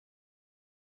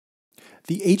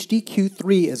The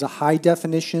HD-Q3 is a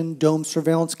high-definition dome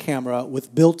surveillance camera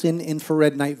with built-in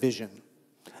infrared night vision.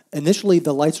 Initially,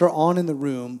 the lights are on in the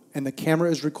room, and the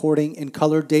camera is recording in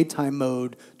color daytime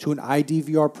mode to an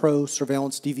iDVR-PRO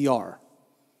surveillance DVR.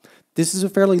 This is a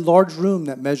fairly large room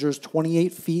that measures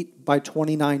 28 feet by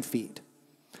 29 feet.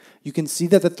 You can see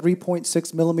that the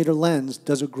 3.6mm lens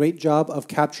does a great job of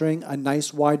capturing a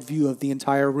nice wide view of the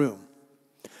entire room.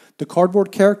 The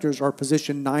cardboard characters are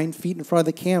positioned 9 feet in front of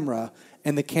the camera,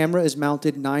 and the camera is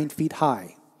mounted 9 feet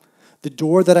high. The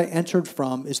door that I entered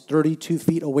from is 32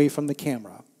 feet away from the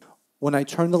camera. When I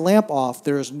turn the lamp off,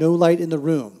 there is no light in the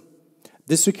room.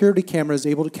 This security camera is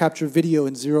able to capture video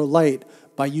in zero light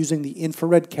by using the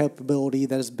infrared capability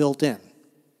that is built in.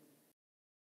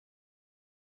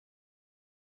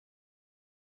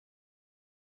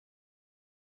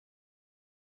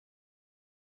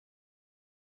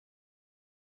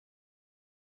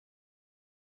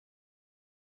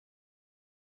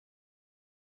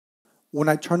 When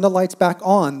I turn the lights back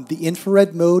on, the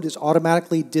infrared mode is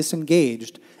automatically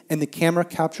disengaged and the camera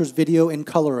captures video in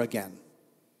color again.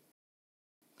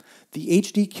 The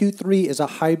HD-Q3 is a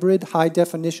hybrid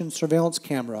high-definition surveillance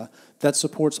camera that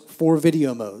supports 4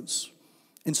 video modes.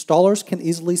 Installers can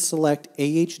easily select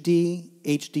AHD,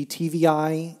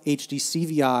 HD-TVI,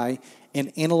 HDCVI,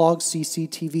 and analog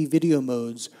CCTV video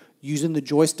modes using the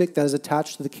joystick that is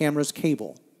attached to the camera's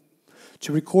cable.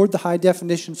 To record the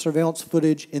high-definition surveillance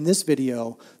footage in this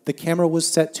video, the camera was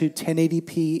set to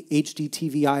 1080p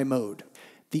HD-TVI mode.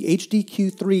 The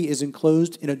HD-Q3 is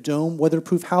enclosed in a dome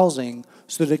weatherproof housing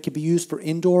so that it can be used for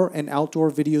indoor and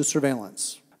outdoor video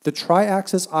surveillance. The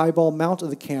tri-axis eyeball mount of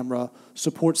the camera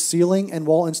supports ceiling and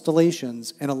wall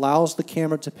installations and allows the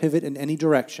camera to pivot in any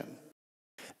direction.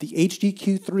 The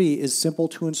HD-Q3 is simple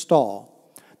to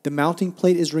install. The mounting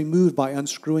plate is removed by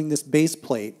unscrewing this base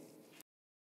plate.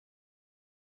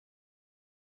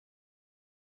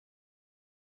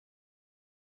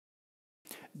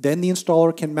 Then the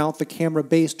installer can mount the camera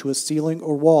base to a ceiling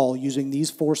or wall using these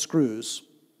 4 screws.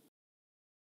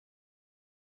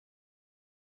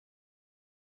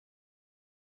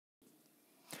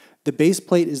 The base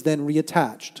plate is then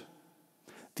reattached.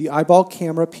 The eyeball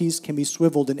camera piece can be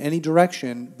swiveled in any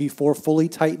direction before fully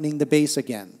tightening the base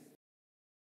again.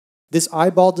 This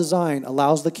eyeball design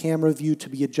allows the camera view to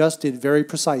be adjusted very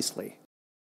precisely.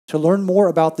 To learn more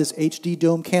about this HD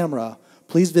dome camera,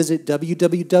 please visit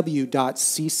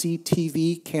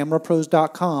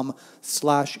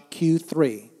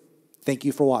www.cctvcamerapros.com/Q3. Thank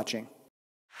you for watching.